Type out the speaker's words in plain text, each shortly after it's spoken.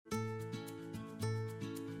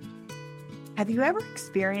Have you ever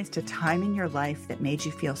experienced a time in your life that made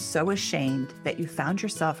you feel so ashamed that you found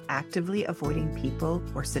yourself actively avoiding people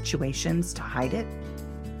or situations to hide it?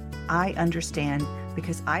 I understand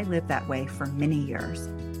because I lived that way for many years.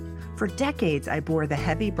 For decades, I bore the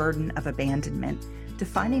heavy burden of abandonment,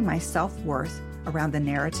 defining my self-worth around the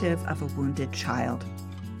narrative of a wounded child.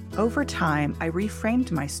 Over time, I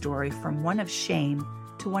reframed my story from one of shame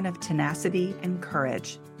to one of tenacity and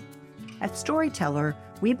courage. At Storyteller,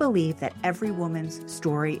 we believe that every woman's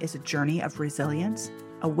story is a journey of resilience,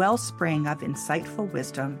 a wellspring of insightful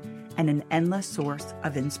wisdom, and an endless source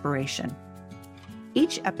of inspiration.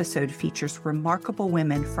 Each episode features remarkable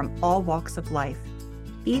women from all walks of life,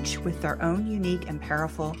 each with their own unique and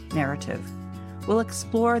powerful narrative. We'll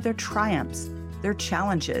explore their triumphs, their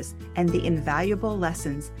challenges, and the invaluable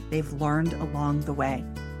lessons they've learned along the way.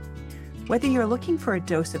 Whether you're looking for a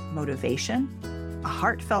dose of motivation, a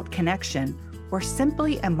heartfelt connection, or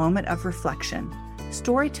simply a moment of reflection,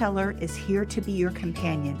 Storyteller is here to be your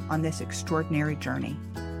companion on this extraordinary journey.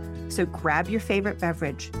 So grab your favorite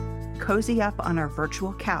beverage, cozy up on our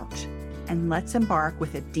virtual couch, and let's embark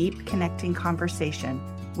with a deep, connecting conversation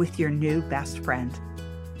with your new best friend.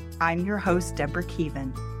 I'm your host, Deborah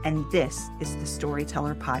Keevan, and this is the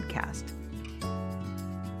Storyteller Podcast.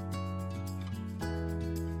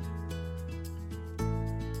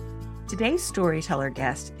 Today's Storyteller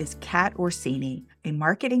guest is Kat Orsini, a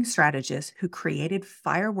marketing strategist who created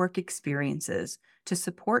firework experiences to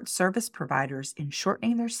support service providers in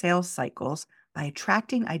shortening their sales cycles by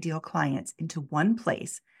attracting ideal clients into one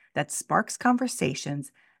place that sparks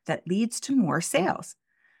conversations that leads to more sales.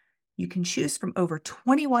 You can choose from over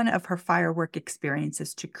 21 of her firework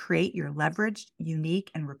experiences to create your leveraged,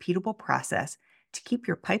 unique, and repeatable process to keep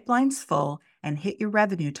your pipelines full and hit your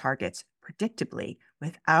revenue targets predictably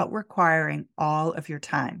without requiring all of your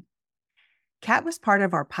time. Kat was part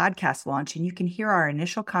of our podcast launch, and you can hear our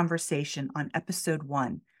initial conversation on episode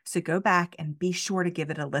 1. So go back and be sure to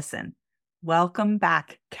give it a listen. Welcome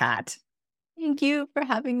back, Kat. Thank you for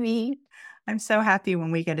having me. I'm so happy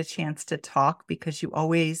when we get a chance to talk because you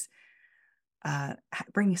always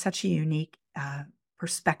bring such a unique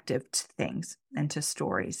perspective to things and to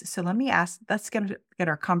stories. So let's get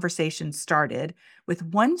our conversation started with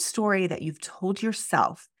one story that you've told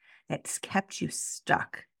yourself that's kept you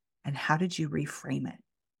stuck, and how did you reframe it?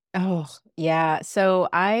 Oh, yeah. So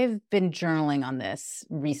I've been journaling on this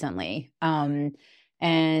recently, and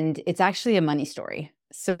it's actually a money story.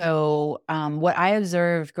 So what I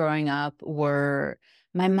observed growing up were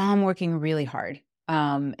my mom working really hard,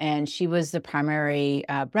 and she was the primary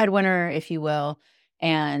breadwinner, if you will.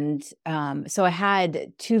 And so I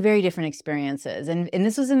had two very different experiences, and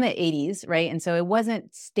this was in the 80s, right? And so it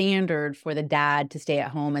wasn't standard for the dad to stay at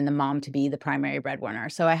home and the mom to be the primary breadwinner.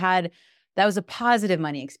 So that was a positive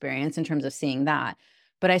money experience in terms of seeing that.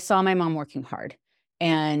 But I saw my mom working hard,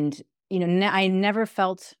 and I never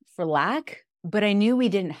felt for lack, but I knew we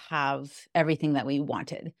didn't have everything that we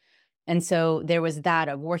wanted. And so there was that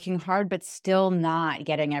of working hard, but still not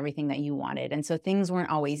getting everything that you wanted. And so things weren't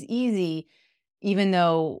always easy, even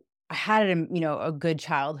though I had a good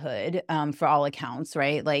childhood, for all accounts,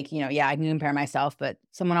 right? Like, yeah, I can compare myself, but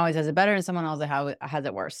someone always has it better and someone else has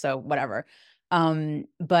it worse. So whatever.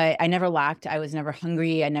 But I never lacked. I was never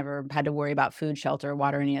hungry. I never had to worry about food, shelter,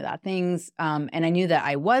 water, any of that things. And I knew that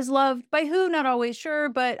I was loved by who, not always sure,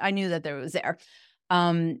 but I knew that there was there.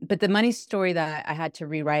 But the money story that I had to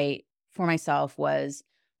rewrite for myself was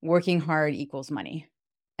working hard equals money.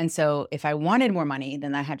 And so if I wanted more money,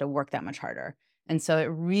 then I had to work that much harder. And so it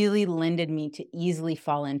really lended me to easily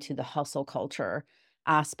fall into the hustle culture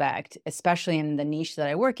aspect, especially in the niche that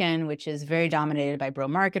I work in, which is very dominated by bro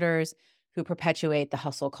marketers who perpetuate the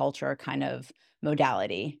hustle culture kind of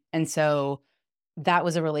modality. And so that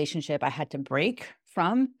was a relationship I had to break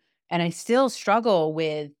from. And I still struggle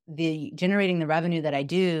with generating the revenue that I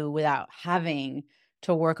do without having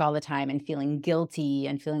to work all the time and feeling guilty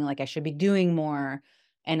and feeling like I should be doing more,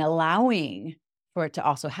 and allowing for it to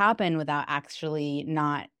also happen without actually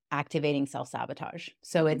not activating self-sabotage.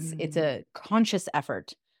 So it's a conscious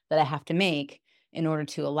effort that I have to make in order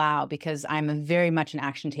to allow, because I'm very much an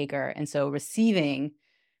action taker. And so receiving,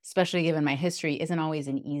 especially given my history, isn't always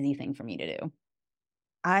an easy thing for me to do.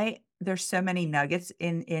 There's so many nuggets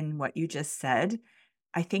in what you just said.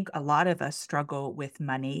 I think a lot of us struggle with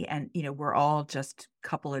money, and we're all just a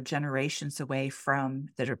couple of generations away from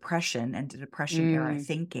the depression and the depression era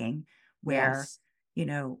thinking where, Yes.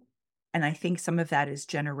 and I think some of that is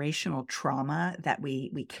generational trauma that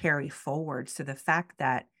we carry forward. So the fact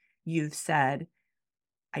that you've said,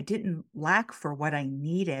 I didn't lack for what I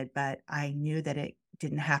needed, but I knew that it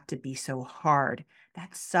didn't have to be so hard.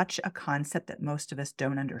 That's such a concept that most of us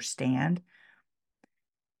don't understand.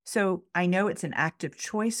 So I know it's an active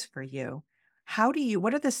choice for you.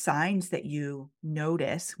 What are the signs that you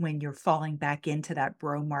notice when you're falling back into that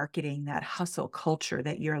bro marketing, that hustle culture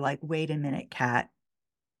that you're like, wait a minute, Kat,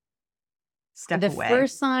 step The away?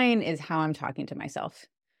 first sign is how I'm talking to myself.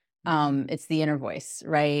 It's the inner voice,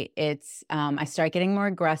 right? It's I start getting more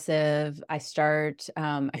aggressive. I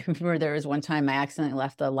remember there was one time I accidentally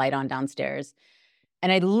left the light on downstairs.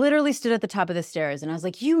 And I literally stood at the top of the stairs and I was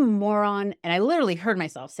like, "You moron." And I literally heard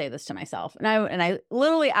myself say this to myself. And I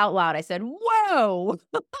literally out loud I said, "Whoa."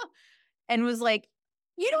 And was like,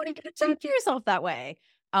 "You don't even talk to yourself that way."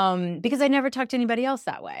 Because I never talk to anybody else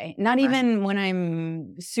that way. Not Right. even when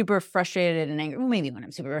I'm super frustrated and angry. Well, maybe when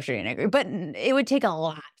I'm super frustrated and angry, but it would take a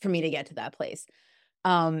lot for me to get to that place.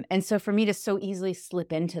 And so for me to so easily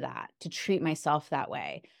slip into that, to treat myself that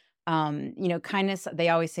way, kindness, they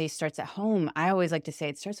always say starts at home. I always like to say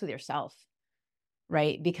it starts with yourself,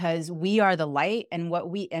 right? Because we are the light and what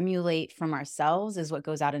we emulate from ourselves is what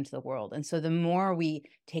goes out into the world. And so the more we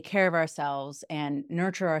take care of ourselves and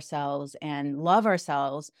nurture ourselves and love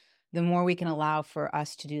ourselves, the more we can allow for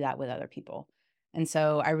us to do that with other people. And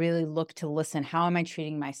so I really look to listen, how am I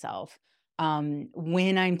treating myself?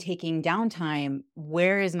 When I'm taking downtime,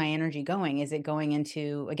 where is my energy going? Is it going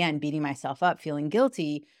into, again, beating myself up, feeling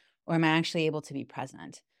guilty, or am I actually able to be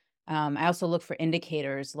present? I also look for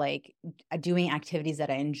indicators like doing activities that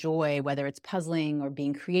I enjoy, whether it's puzzling or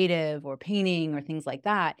being creative or painting or things like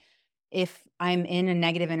that. If I'm in a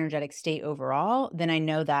negative energetic state overall, then I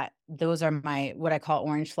know that those are my what I call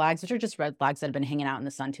orange flags, which are just red flags that have been hanging out in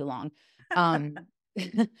the sun too long. Um,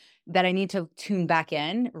 that I need to tune back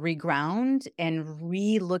in, reground, and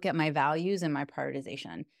re-look at my values and my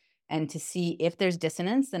prioritization. And to see if there's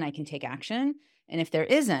dissonance, then I can take action. And if there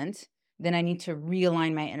isn't, then I need to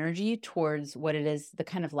realign my energy towards what it is, the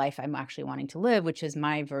kind of life I'm actually wanting to live, which is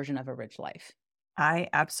my version of a rich life. I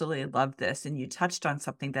absolutely love this. And you touched on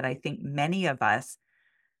something that I think many of us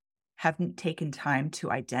haven't taken time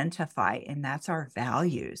to identify, and that's our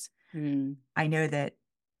values. Mm. I know that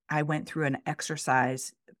I went through an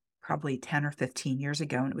exercise probably 10 or 15 years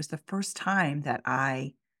ago, and it was the first time that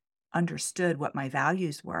I understood what my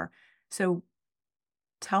values were. So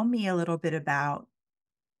tell me a little bit about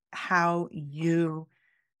how you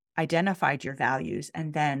identified your values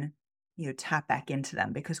and then, tap back into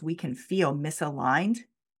them because we can feel misaligned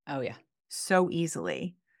Oh, yeah. so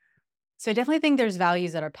easily. So I definitely think there's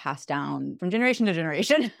values that are passed down from generation to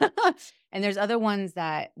generation. And there's other ones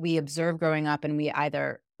that we observe growing up and we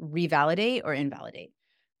either revalidate or invalidate,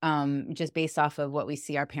 just based off of what we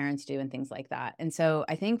see our parents do and things like that. And so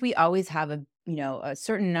I think we always have a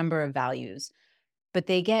certain number of values, but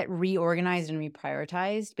they get reorganized and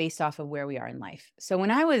reprioritized based off of where we are in life. So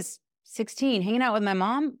when I was 16, hanging out with my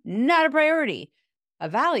mom, not a priority, a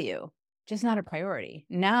value, just not a priority.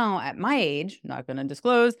 Now at my age, not going to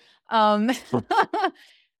disclose, um,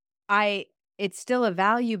 I it's still a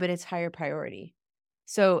value, but it's higher priority.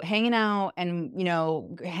 So hanging out and,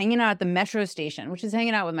 hanging out at the metro station, which is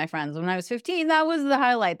hanging out with my friends. When I was 15, that was the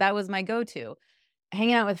highlight. That was my go-to.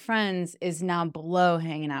 Hanging out with friends is now below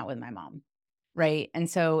hanging out with my mom. Right? And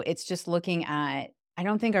so it's just looking at I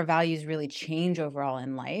don't think our values really change overall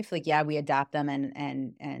in life. Like, yeah, we adapt them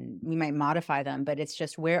and we might modify them, but it's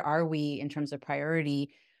just where are we in terms of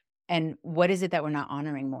priority and what is it that we're not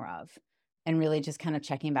honoring more of? And really just kind of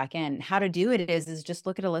checking back in. How to do it is just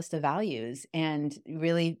look at a list of values and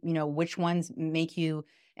really, which ones make you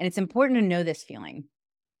and it's important to know this feeling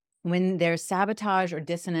when there's sabotage or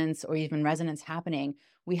dissonance or even resonance happening,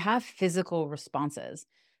 we have physical responses.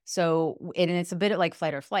 So, and it's a bit like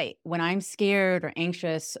flight or flight. When I'm scared or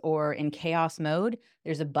anxious or in chaos mode,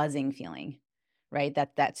 there's a buzzing feeling, right?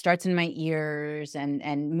 That starts in my ears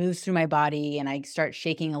and moves through my body, and I start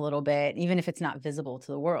shaking a little bit, even if it's not visible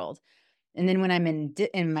to the world. And then when I'm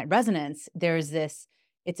in my resonance, there's this.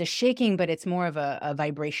 It's a shaking, but it's more of a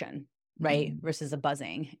vibration, right? Mm. Versus a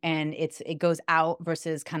buzzing. And it goes out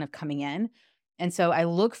versus kind of coming in. And so I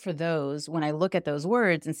look for those when I look at those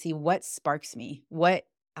words and see what sparks me, what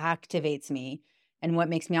activates me, and what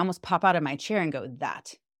makes me almost pop out of my chair and go,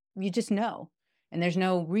 that. You just know. And there's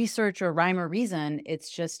no research or rhyme or reason. It's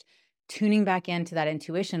just tuning back into that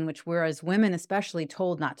intuition, which we're as women especially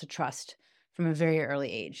told not to trust from a very early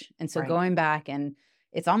age. And so Right. going back and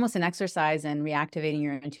it's almost an exercise in reactivating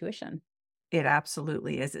your intuition. It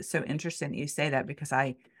absolutely is. It's so interesting that you say that because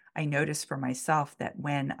I notice for myself that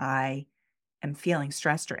when I am feeling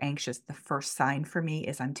stressed or anxious, the first sign for me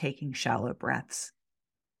is I'm taking shallow breaths.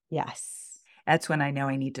 Yes. That's when I know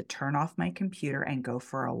I need to turn off my computer and go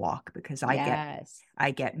for a walk because Yes.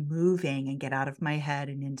 I get moving and get out of my head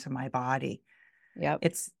and into my body. Yep.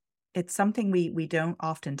 It's it's something we don't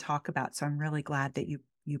often talk about, so I'm really glad that you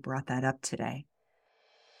brought that up today.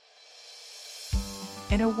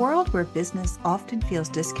 In a world where business often feels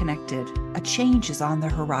disconnected, a change is on the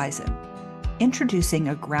horizon. Introducing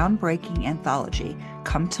a groundbreaking anthology,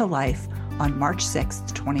 Come to Life, on March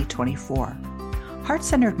 6th, 2024.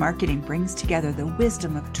 Heart-Centered Marketing brings together the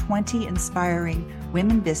wisdom of 20 inspiring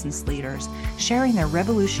women business leaders sharing their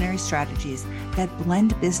revolutionary strategies that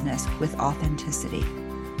blend business with authenticity.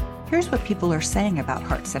 Here's what people are saying about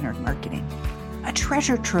heart-centered marketing. A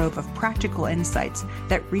treasure trove of practical insights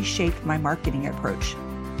that reshaped my marketing approach.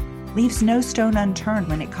 Leaves no stone unturned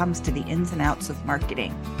when it comes to the ins and outs of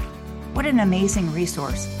marketing. What an amazing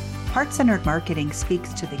resource. Heart-Centered Marketing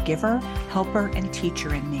speaks to the giver, helper, and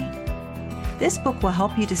teacher in me. This book will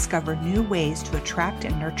help you discover new ways to attract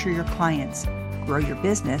and nurture your clients, grow your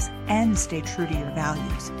business, and stay true to your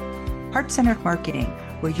values. Heart-Centered Marketing,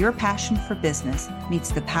 where your passion for business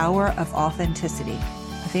meets the power of authenticity.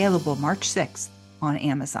 Available March 6th on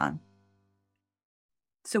Amazon.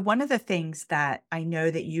 So one of the things that I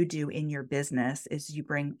know that you do in your business is you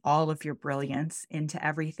bring all of your brilliance into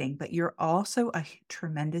everything, but you're also a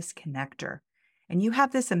tremendous connector. And you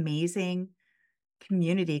have this amazing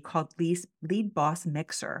community called Lead Boss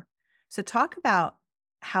Mixer. So talk about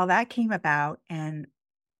how that came about and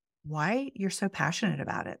why you're so passionate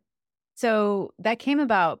about it. So that came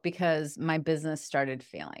about because my business started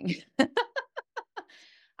failing.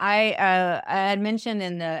 I had mentioned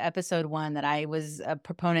in the episode 1 that I was a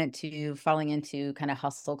proponent to falling into kind of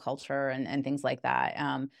hustle culture and things like that,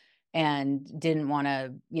 and didn't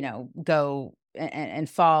wanna, go and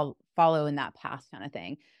follow in that path kinda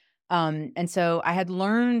thing. And so I had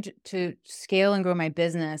learned to scale and grow my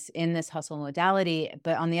business in this hustle modality,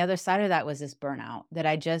 but on the other side of that was this burnout that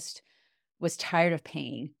I just was tired of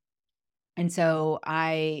paying. And so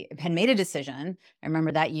I had made a decision. I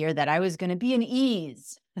remember that year that I was gonna be an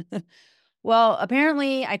ease. Well,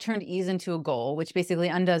 apparently I turned ease into a goal, which basically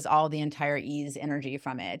undoes all the entire ease energy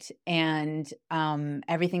from it. And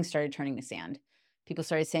everything started turning to sand. People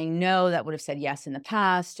started saying no that would have said yes in the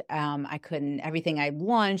past. I couldn't, everything I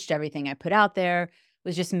launched, everything I put out there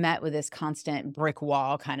was just met with this constant brick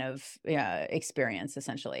wall kind of experience,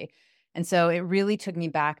 essentially. And so it really took me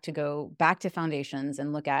back to go back to foundations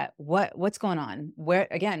and look at what's going on. Where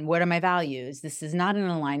again, what are my values? This is not in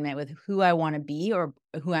alignment with who I want to be or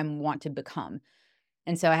who I want to become.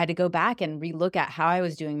 And so I had to go back and relook at how I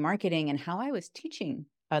was doing marketing and how I was teaching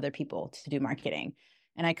other people to do marketing.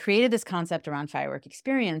 And I created this concept around firework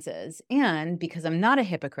experiences. And because I'm not a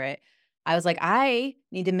hypocrite, I was like, I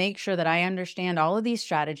need to make sure that I understand all of these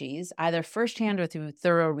strategies, either firsthand or through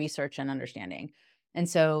thorough research and understanding. And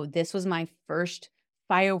so this was my first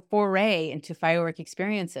foray into firework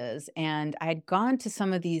experiences. And I had gone to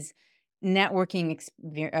some of these networking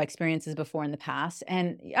experiences before in the past.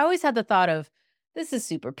 And I always had the thought of, this is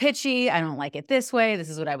super pitchy. I don't like it this way. This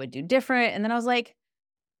is what I would do different. And then I was like,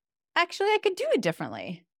 actually, I could do it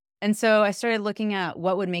differently. And so I started looking at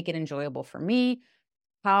what would make it enjoyable for me.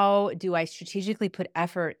 How do I strategically put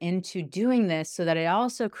effort into doing this so that it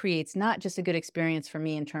also creates not just a good experience for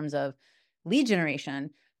me in terms of lead generation,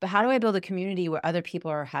 but how do I build a community where other people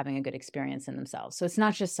are having a good experience in themselves? So it's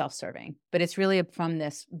not just self-serving, but it's really from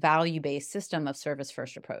this value-based system of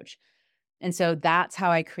service-first approach. And so that's how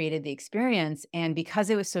I created the experience. And because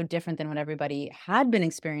it was so different than what everybody had been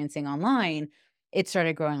experiencing online, it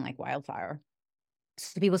started growing like wildfire.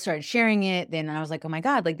 So people started sharing it. Then I was like, oh my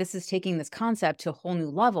God, like this is taking this concept to a whole new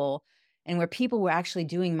level, and where people were actually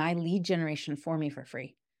doing my lead generation for me for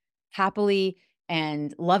free, happily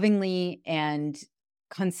and lovingly and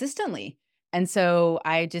consistently. And so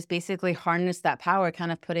I just basically harnessed that power,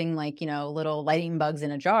 kind of putting like, little lighting bugs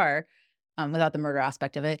in a jar, without the murder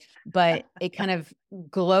aspect of it, but it kind of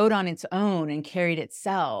glowed on its own and carried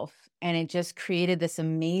itself. And it just created this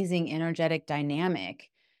amazing energetic dynamic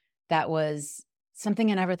that was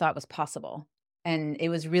something I never thought was possible. And it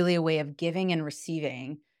was really a way of giving and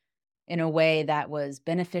receiving in a way that was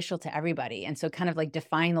beneficial to everybody. And so kind of like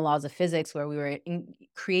defying the laws of physics where we were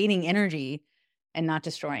creating energy and not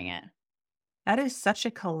destroying it. That is such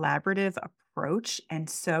a collaborative approach and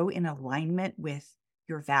so in alignment with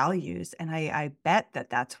your values. And I bet that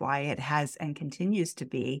that's why it has and continues to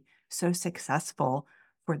be so successful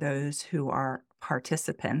for those who are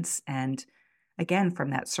participants. And again, from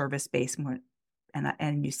that service base,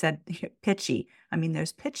 and you said pitchy. I mean,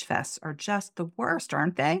 those pitch fests are just the worst,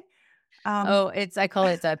 aren't they? I call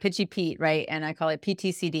it Pitchy Pete, right? And I call it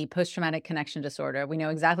PTCD, post-traumatic connection disorder. We know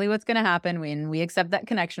exactly what's going to happen when we accept that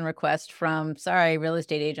connection request from, real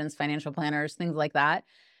estate agents, financial planners, things like that.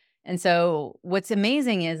 And so what's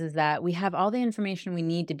amazing is that we have all the information we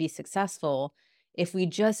need to be successful if we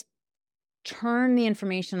just turn the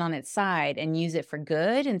information on its side and use it for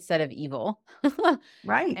good instead of evil.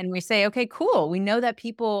 Right. And we say, okay, cool. We know that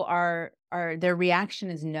people are their reaction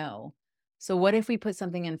is no. So what if we put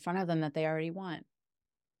something in front of them that they already want?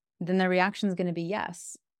 Then their reaction is going to be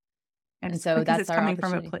yes. And it's so because that's it's our coming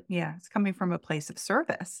from opportunity. it's coming from a place of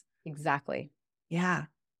service. Exactly. Yeah.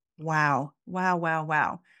 Wow. Wow, wow,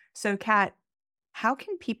 wow. So, Kat, how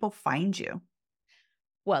can people find you?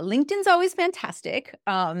 Well, LinkedIn's always fantastic.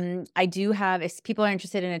 I do have, if people are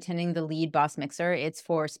interested in attending the Lead Boss Mixer, it's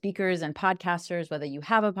for speakers and podcasters, whether you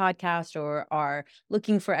have a podcast or are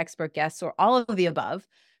looking for expert guests or all of the above.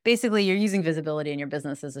 Basically, you're using visibility in your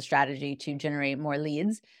business as a strategy to generate more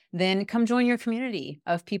leads. Then come join your community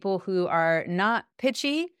of people who are not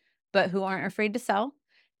pitchy, but who aren't afraid to sell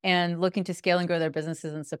and looking to scale and grow their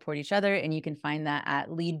businesses and support each other. And you can find that at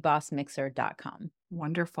leadbossmixer.com.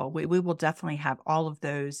 Wonderful. We will definitely have all of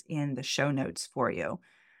those in the show notes for you,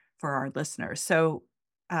 for our listeners. So,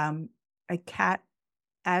 Kat,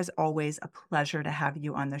 as always, a pleasure to have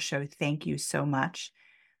you on the show. Thank you so much.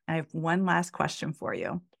 I have one last question for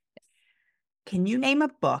you. Can you name a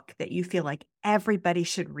book that you feel like everybody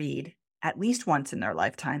should read at least once in their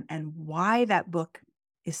lifetime and why that book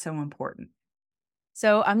is so important?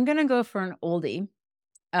 So I'm going to go for an oldie.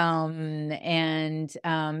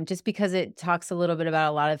 Just because it talks a little bit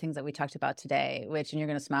about a lot of things that we talked about today, which, and you're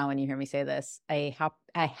going to smile when you hear me say this, a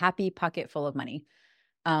happy pocket full of money.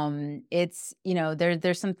 It's,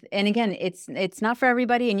 there's some, and again, it's not for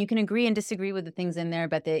everybody and you can agree and disagree with the things in there,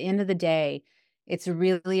 but at the end of the day, it's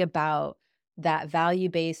really about that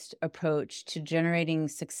value-based approach to generating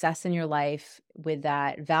success in your life with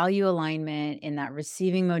that value alignment in that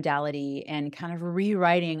receiving modality and kind of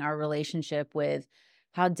rewriting our relationship with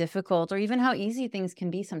how difficult or even how easy things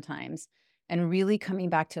can be sometimes, and really coming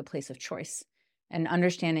back to a place of choice and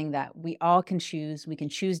understanding that we all can choose, we can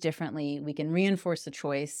choose differently, we can reinforce the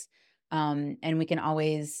choice, and we can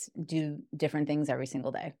always do different things every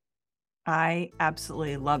single day. I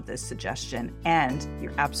absolutely love this suggestion, and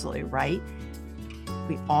you're absolutely right.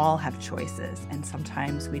 We all have choices, and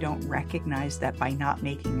sometimes we don't recognize that by not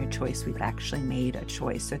making a choice, we've actually made a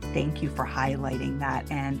choice. So thank you for highlighting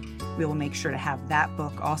that, and we will make sure to have that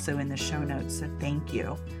book also in the show notes, so thank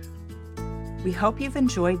you. We hope you've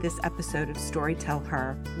enjoyed this episode of Story Tell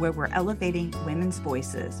Her, where we're elevating women's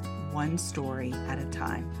voices one story at a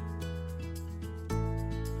time.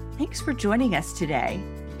 Thanks for joining us today.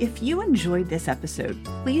 If you enjoyed this episode,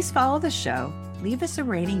 please follow the show, leave us a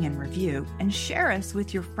rating and review, and share us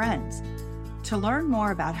with your friends. To learn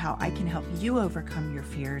more about how I can help you overcome your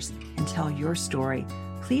fears and tell your story,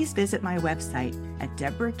 please visit my website at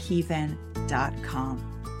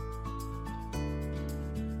deborahkeevan.com.